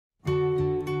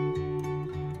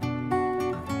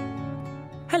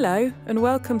Hello and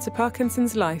welcome to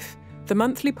Parkinson's Life, the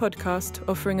monthly podcast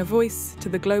offering a voice to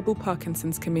the global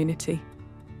Parkinson's community.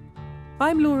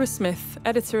 I'm Laura Smith,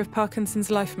 editor of Parkinson's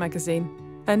Life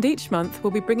magazine, and each month we'll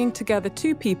be bringing together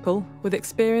two people with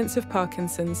experience of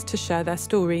Parkinson's to share their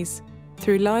stories.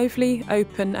 Through lively,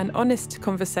 open and honest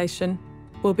conversation,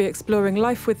 we'll be exploring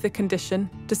life with the condition,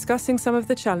 discussing some of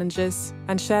the challenges,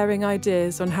 and sharing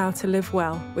ideas on how to live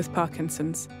well with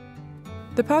Parkinson's.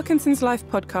 The Parkinson's Life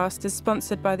podcast is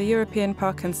sponsored by the European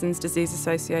Parkinson's Disease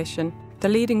Association, the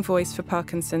leading voice for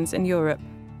Parkinson's in Europe.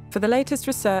 For the latest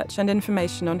research and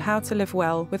information on how to live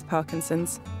well with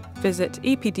Parkinson's, visit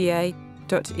epda.eu.com.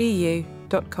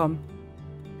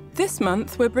 This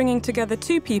month, we're bringing together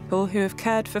two people who have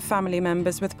cared for family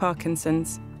members with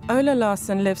Parkinson's. Ola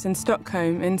Larsson lives in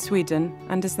Stockholm in Sweden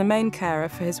and is the main carer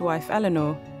for his wife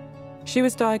Elenor. She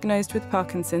was diagnosed with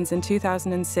Parkinson's in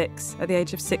 2006 at the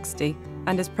age of 60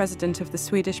 and is president of the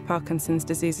Swedish Parkinson's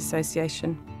Disease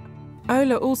Association.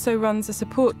 Ola also runs a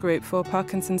support group for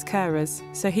Parkinson's carers,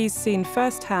 so he's seen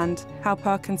firsthand how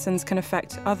Parkinson's can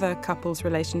affect other couples'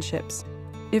 relationships.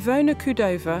 Ivona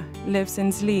Cudova lives in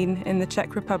Zlín in the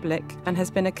Czech Republic and has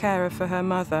been a carer for her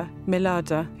mother,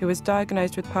 Milada, who was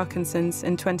diagnosed with Parkinson's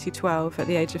in 2012 at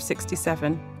the age of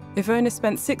 67. Ivona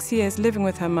spent 6 years living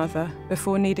with her mother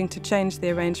before needing to change the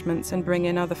arrangements and bring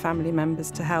in other family members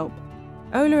to help.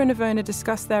 Ola and Ivona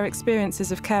discuss their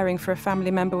experiences of caring for a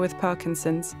family member with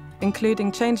Parkinson's,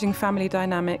 including changing family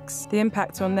dynamics, the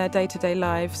impact on their day-to-day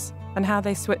lives, and how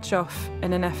they switch off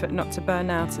in an effort not to burn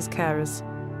out as carers.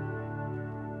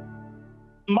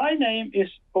 My name is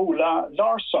Ola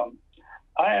Larsson.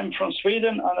 I am from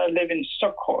Sweden and I live in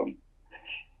Stockholm.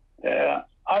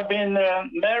 I've been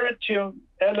married to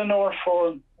Elenor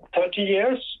for 30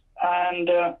 years, and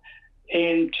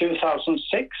in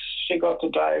 2006 she got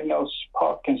diagnosed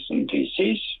Parkinson's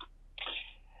disease.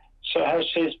 So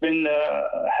she's been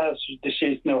has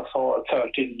disease now for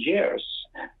 13 years.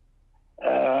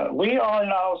 We are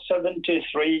now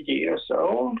 73 years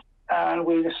old, and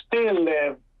we still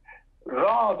live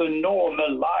rather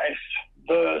normal life.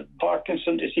 The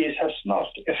Parkinson's disease has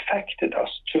not affected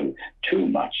us too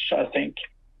much, I think.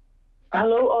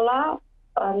 Hello, Ola.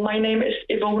 My name is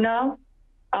Ivona.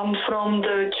 I'm from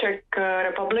the Czech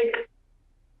Republic,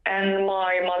 and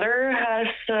my mother has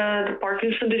the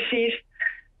Parkinson's disease,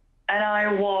 and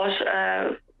I was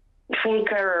a full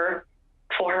carer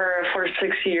for her for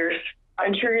 6 years.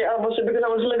 Actually, because I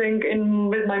was living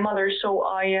with my mother, so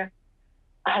I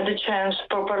had the chance to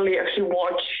properly actually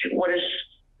watch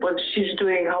what she's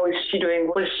doing, how is she doing,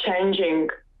 what is changing,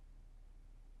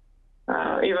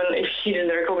 even if she didn't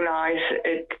recognize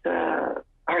it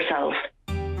herself.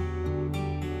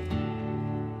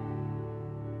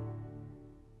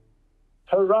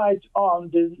 Her right arm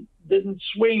didn't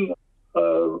swing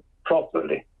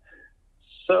properly.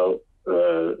 So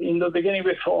in the beginning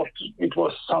we thought it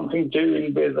was something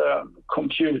doing with a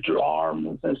computer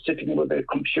arm and sitting with a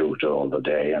computer all the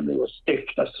day, and there was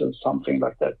stiffness and something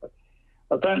like that.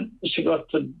 But then she got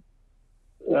to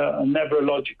a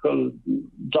neurological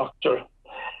doctor,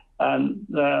 and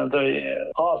they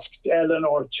asked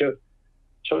Elenor to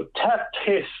tap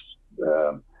his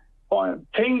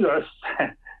fingers,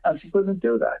 and she couldn't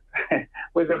do that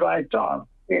with the right arm.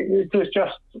 It was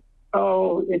just,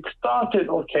 it started,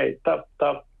 okay, tap,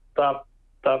 tap, tap,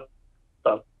 tap,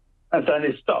 tap, and then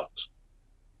it stopped.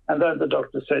 And then the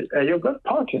doctor said, you've got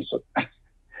Parkinson.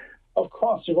 Of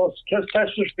course, it was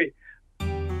catastrophe.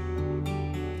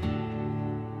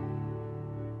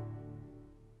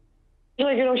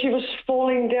 She was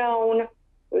falling down.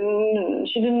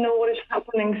 She didn't know what is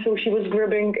happening, so she was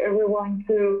grabbing everyone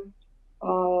to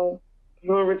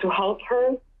help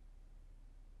her.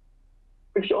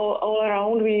 Which all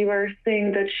around we were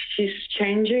saying that she's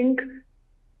changing.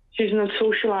 She's not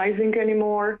socializing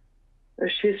anymore.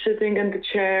 She's sitting in the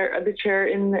chair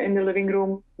in the living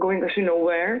room, going actually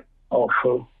nowhere.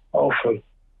 Awful.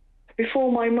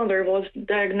 Before my mother was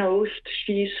diagnosed,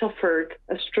 she suffered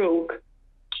a stroke.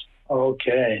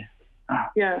 Okay.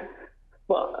 Yeah.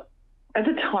 Well, at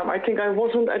the time, I think I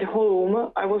wasn't at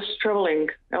home. I was traveling.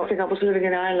 I think I was living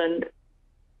in Ireland.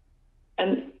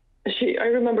 And I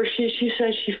remember she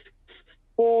said she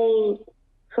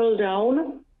fell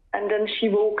down, and then she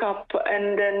woke up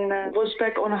and then was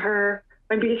back on her.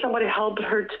 Maybe somebody helped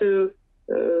her to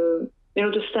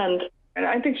stand. And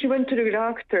I think she went to the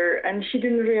doctor, and she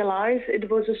didn't realize it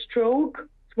was a stroke,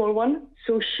 small one.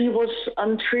 So she was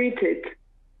untreated.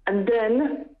 And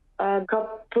then a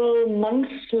couple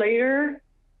months later,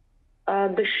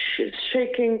 there was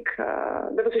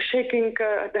a shaking,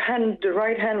 the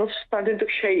right hand was starting to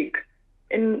shake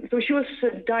So she was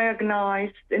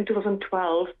diagnosed in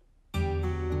 2012.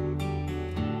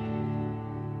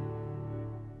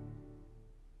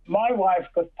 My wife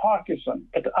got Parkinson,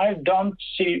 but I don't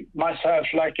see myself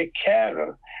like a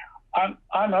carer. I'm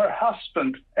her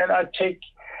husband, and I take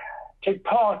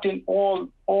part in all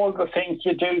the things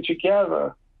we do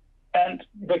together. And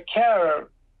the carer,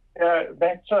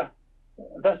 that's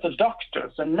the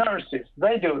doctors and nurses.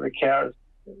 They do the care.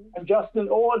 And just an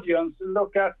audience,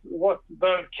 look at what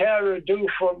the carer do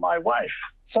for my wife.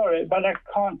 Sorry, but I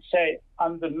can't say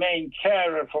I'm the main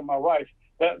carer for my wife.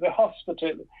 The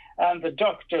hospital and the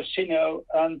doctors,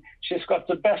 and she's got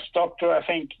the best doctor, I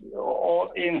think,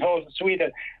 in whole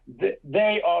Sweden.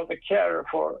 They are the carer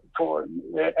for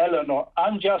Elenor.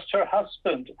 I'm just her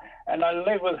husband, and I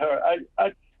live with her.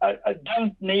 I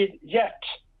don't need yet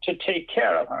to take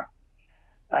care of her.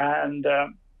 And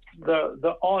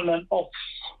the on and offs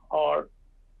are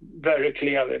very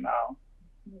clearly now.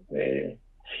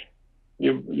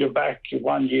 You're back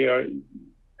 1 year.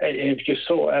 If you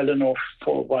saw Elenor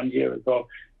for 1 year ago,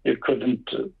 you couldn't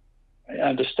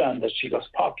understand that she was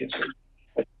Parkinson.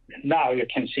 But now you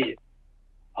can see it.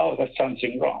 Oh, there's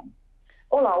something wrong.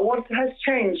 Ola, what has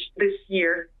changed this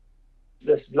year?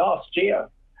 This last year.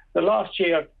 The last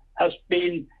year has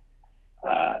been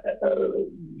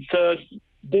the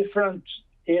different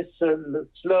is the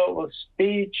slow of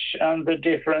speech and the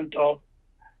different of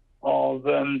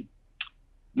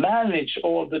manage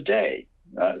all the day.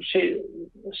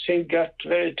 She got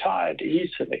very tired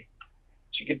easily.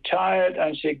 She get tired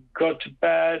and she go to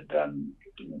bed and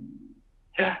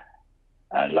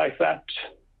like that.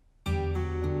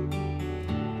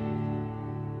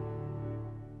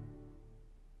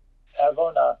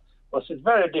 Ivona, was it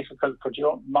very difficult for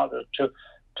your mother to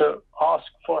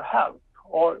ask for help,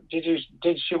 or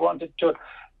did she want to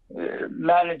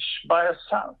manage by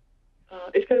herself?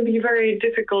 It's going to be very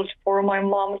difficult for my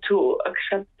mom to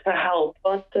accept the help,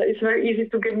 but it's very easy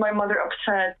to get my mother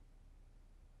upset.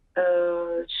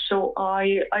 So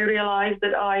I realized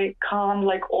that I can't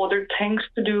order things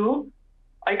to do.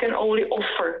 I can only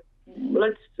offer.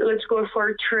 Let's go for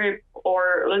a trip,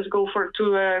 or let's go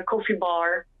to a coffee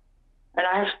bar, and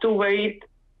I have to wait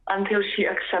until she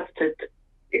accepts it.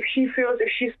 If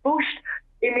she's pushed,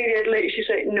 immediately she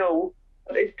said no.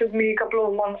 It took me a couple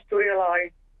of months to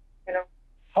realize.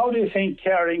 How do you think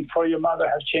caring for your mother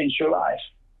has changed your life?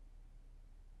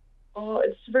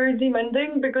 It's very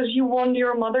demanding because you want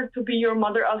your mother to be your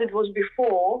mother as it was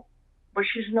before, but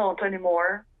she's not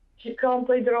anymore. She can't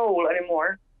play the role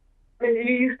anymore. I mean,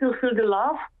 you still feel the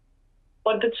love,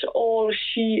 but that's all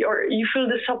or you feel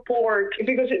the support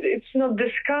because it's not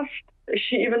discussed.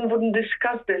 She even wouldn't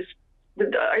discuss this.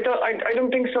 But I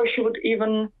don't think so. She would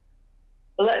even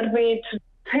let me to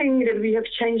think that we have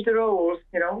changed the roles.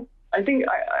 I think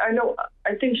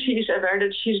she is aware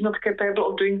that she's not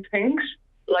capable of doing things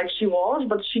like she was,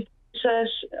 but she says,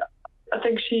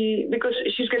 because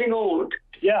she's getting old.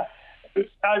 Yeah,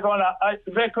 Ivona, I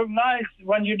recognize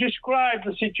when you describe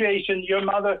the situation, your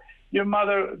mother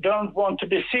don't want to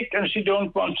be sick and she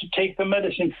don't want to take the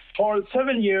medicine. For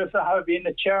 7 years, I have been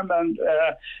a chairman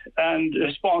and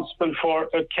responsible for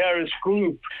a carers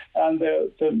group, and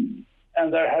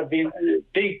there have been a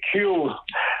big queue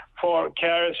for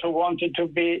carers who wanted to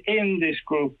be in this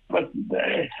group. But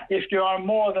if you are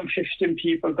more than 15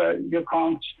 people, you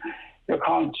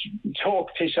can't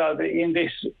talk to each other in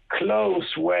this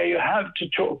close way. You have to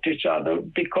talk to each other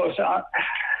because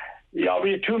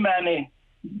we're too many.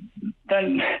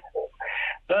 Then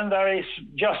there is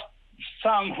just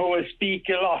some who will speak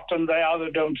a lot and the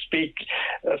other don't speak.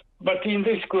 But in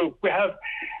this group, we have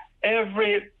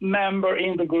every member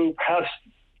in the group has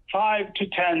 5 to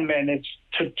 10 minutes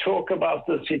to talk about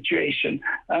the situation,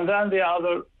 and then the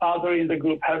other in the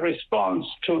group have response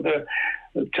to the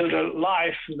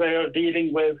life they are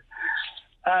dealing with,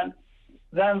 and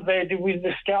then we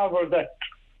discover that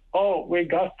we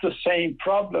got the same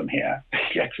problem here.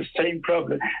 We got the same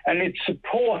problem, and it's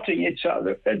supporting each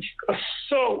other. It's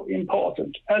so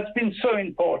important. It's been so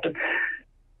important.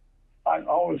 I'm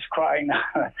always crying.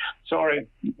 Sorry.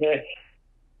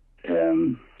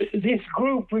 This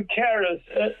group with carers,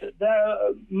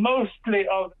 mostly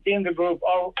in the group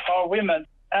are women,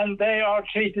 and they are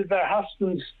treated their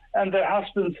husbands, and their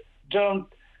husbands don't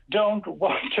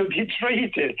want to be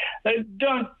treated. They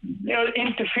don't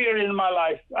interfere in my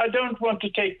life. I don't want to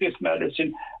take this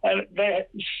medicine, and they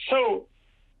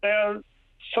are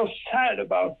so sad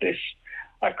about this.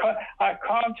 I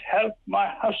can't help my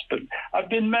husband. I've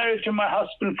been married to my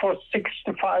husband for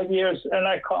 65 years, and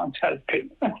I can't help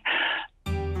him.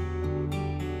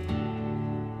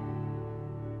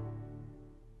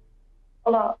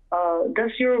 Ola,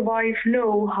 does your wife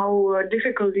know how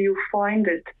difficult you find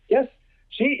it? Yes,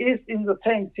 she is in the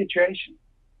same situation.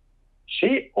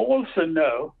 She also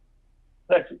knows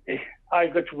that I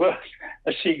get worse,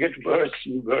 that she gets worse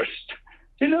and worse.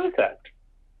 She knows that.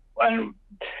 And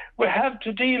we have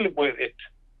to deal with it.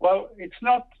 Well, it's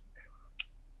not...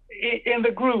 In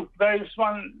the group, there is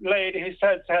one lady who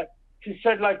said that, she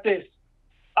said like this,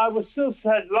 I was so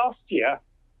sad last year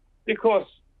because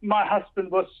my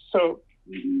husband was so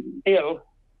ill.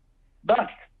 But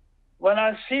when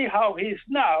I see how he is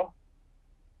now,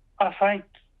 I think,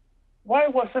 why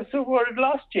was I so worried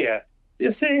last year?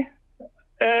 You see,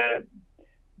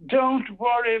 don't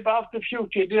worry about the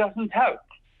future. It doesn't help.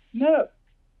 No.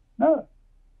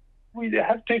 We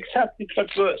have to accept it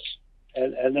at worst.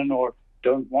 Elenor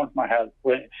don't want my help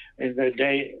during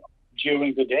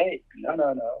the day.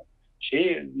 No.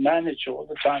 She managed all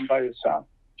the time by herself.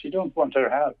 She don't want her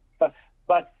help.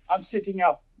 But I'm sitting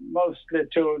up mostly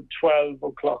till 12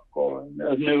 o'clock or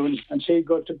noon, and she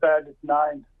go to bed at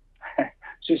 9.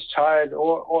 She's tired,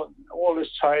 or always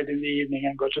tired in the evening,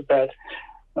 and go to bed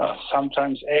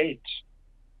sometimes 8.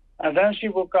 And then she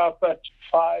woke up at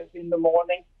 5 in the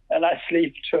morning, and I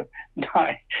sleep to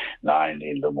 9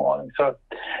 in the morning.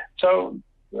 So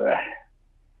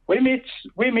we meet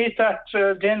at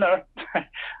dinner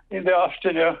in the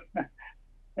afternoon.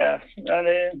 Yes,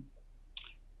 and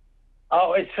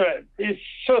it's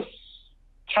so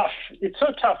tough. It's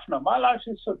so tough now. My life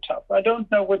is so tough. I don't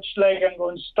know which leg I'm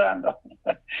going to stand on.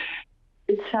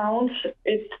 It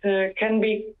can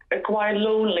be quite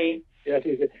lonely. Yeah, it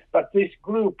is. But this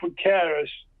group of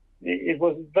carers, it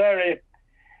was very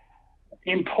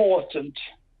important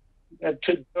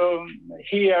to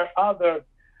hear other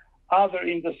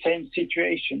in the same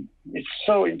situation. It's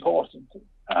so important.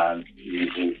 And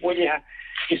we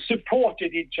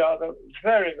supported each other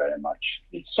very, very much.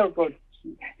 It's so good.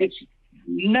 It's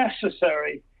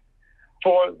necessary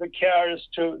for the carers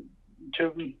to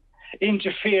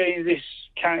interfere in this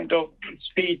kind of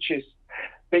speeches,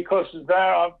 because there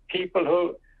are people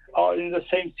who are in the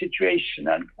same situation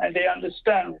and they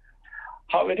understand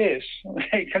how it is.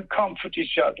 They can comfort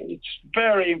each other. It's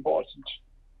very important.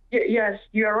 Yes,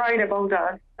 you're right about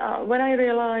that. When I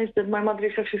realized that my mother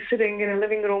is actually sitting in a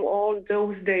living room all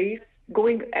those days,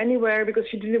 going anywhere because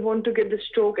she didn't want to get the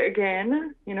stroke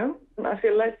again, I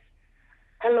said, let's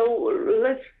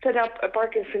set up a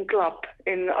Parkinson club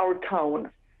in our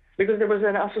town, because there was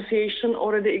an association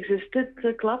already existed,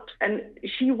 the club, and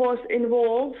she was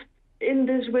involved in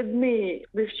this with me.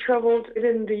 We've traveled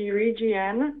in the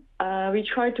region. We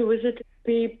tried to visit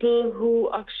people who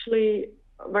actually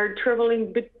were traveling a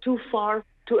bit too far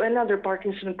to another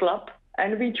Parkinson club.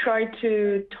 And we tried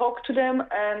to talk to them,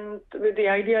 and with the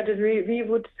idea that we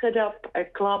would set up a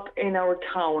club in our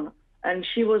town. And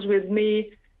she was with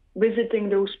me visiting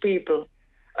those people.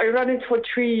 I ran it for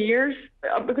 3 years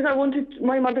because I wanted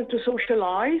my mother to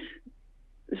socialize.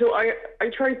 So I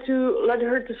tried to let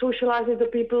her to socialize with the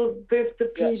people with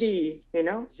the PD,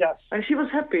 Yes. And she was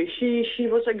happy. She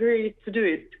was agreed to do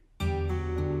it.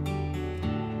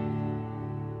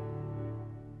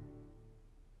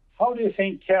 How do you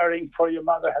think caring for your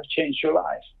mother has changed your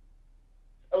life?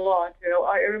 A lot.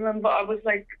 I remember I was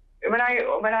like, when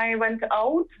I went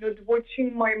out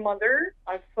watching my mother,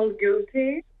 I felt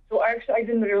guilty. So I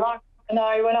didn't relax. And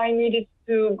when I needed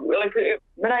to,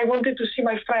 when I wanted to see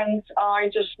my friends, I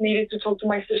just needed to talk to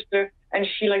my sister, and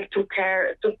she took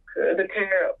the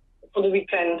care for the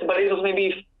weekend. But it was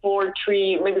maybe 5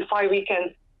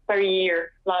 weekends per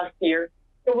year last year.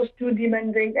 It was too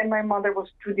demanding, and my mother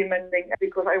was too demanding,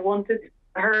 because I wanted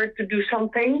her to do some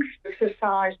things,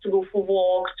 exercise, to go for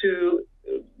walks, to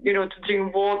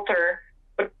drink water,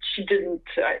 but she didn't.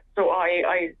 So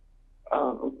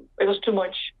it was too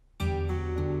much.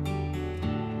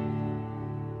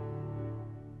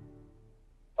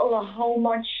 Ola, how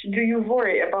much do you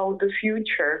worry about the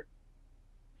future?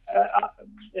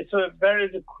 It's a very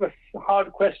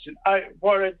hard question. I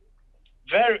worried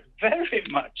very, very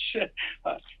much.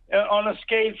 On a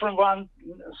scale from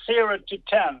 0 to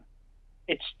 10,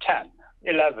 it's 10,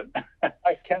 11.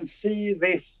 I can see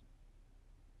this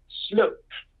slope,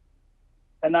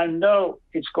 and I know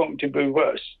it's going to be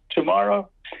worse tomorrow.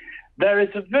 There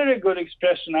is a very good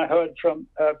expression I heard from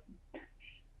a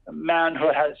man who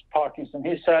has Parkinson.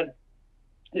 He said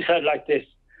like this: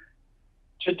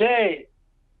 today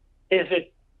is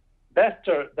it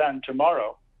better than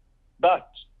tomorrow, but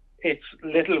it's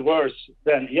little worse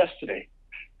than yesterday.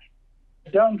 I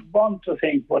don't want to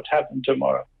think what happened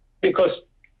tomorrow, because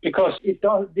it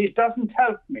doesn't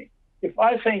help me. If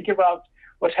I think about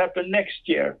what happened next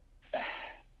year,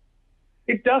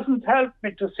 it doesn't help me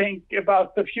to think about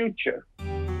the future.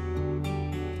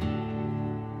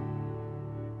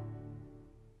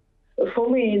 For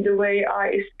me, the way I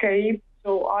escape,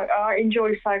 so I enjoy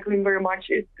cycling very much.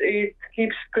 It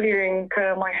keeps clearing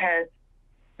my head.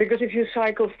 Because if you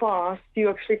cycle fast, you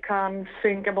actually can't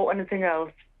think about anything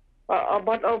else.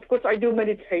 But of course, I do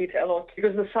meditate a lot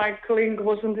because the cycling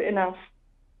wasn't enough.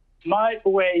 My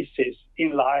oasis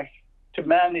in life to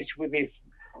manage with this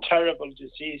terrible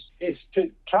disease is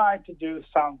to try to do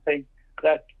something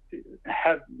that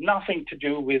have nothing to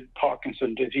do with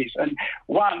Parkinson's disease. And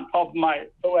one of my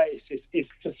oases is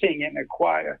to sing in a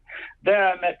choir. There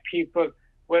I met people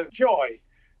with joy,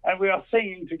 and we are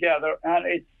singing together, and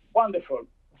it's wonderful.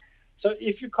 So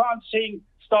if you can't sing,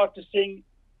 start to sing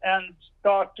and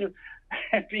start to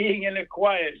being in a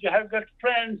choir. You have got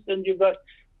friends and you've got,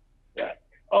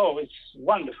 oh, it's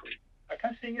wonderful. I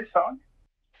can sing a song.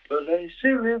 The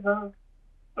lazy river,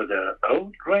 with the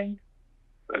old rain,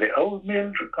 where the old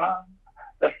mills are gone,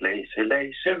 that lazy,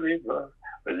 lazy river,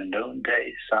 with the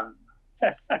noonday sun.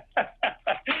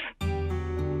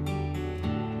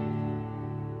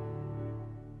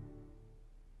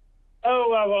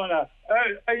 Oh, Ivona,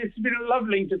 it's been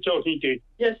lovely to talking to you.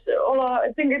 Yes, Ola,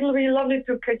 I think it'll be lovely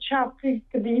to catch up. The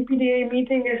EPDA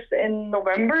meeting is in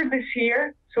November this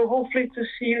year, so hopefully to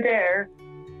see you there.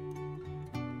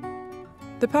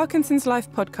 The Parkinson's Life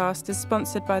podcast is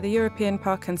sponsored by the European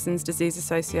Parkinson's Disease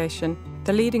Association,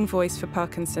 the leading voice for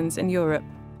Parkinson's in Europe.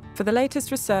 For the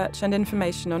latest research and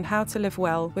information on how to live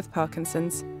well with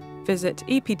Parkinson's, visit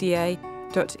epda.eu.com.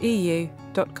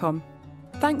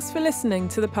 Thanks for listening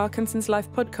to the Parkinson's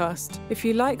Life podcast. If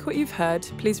you like what you've heard,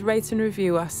 please rate and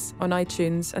review us on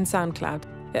iTunes and SoundCloud.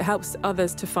 It helps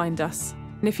others to find us.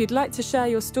 And if you'd like to share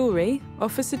your story,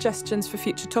 offer suggestions for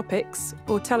future topics,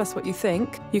 or tell us what you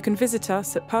think, you can visit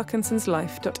us at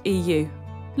parkinsonslife.eu.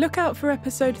 Look out for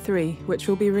episode 3, which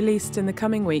will be released in the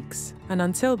coming weeks. And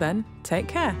until then, take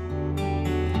care.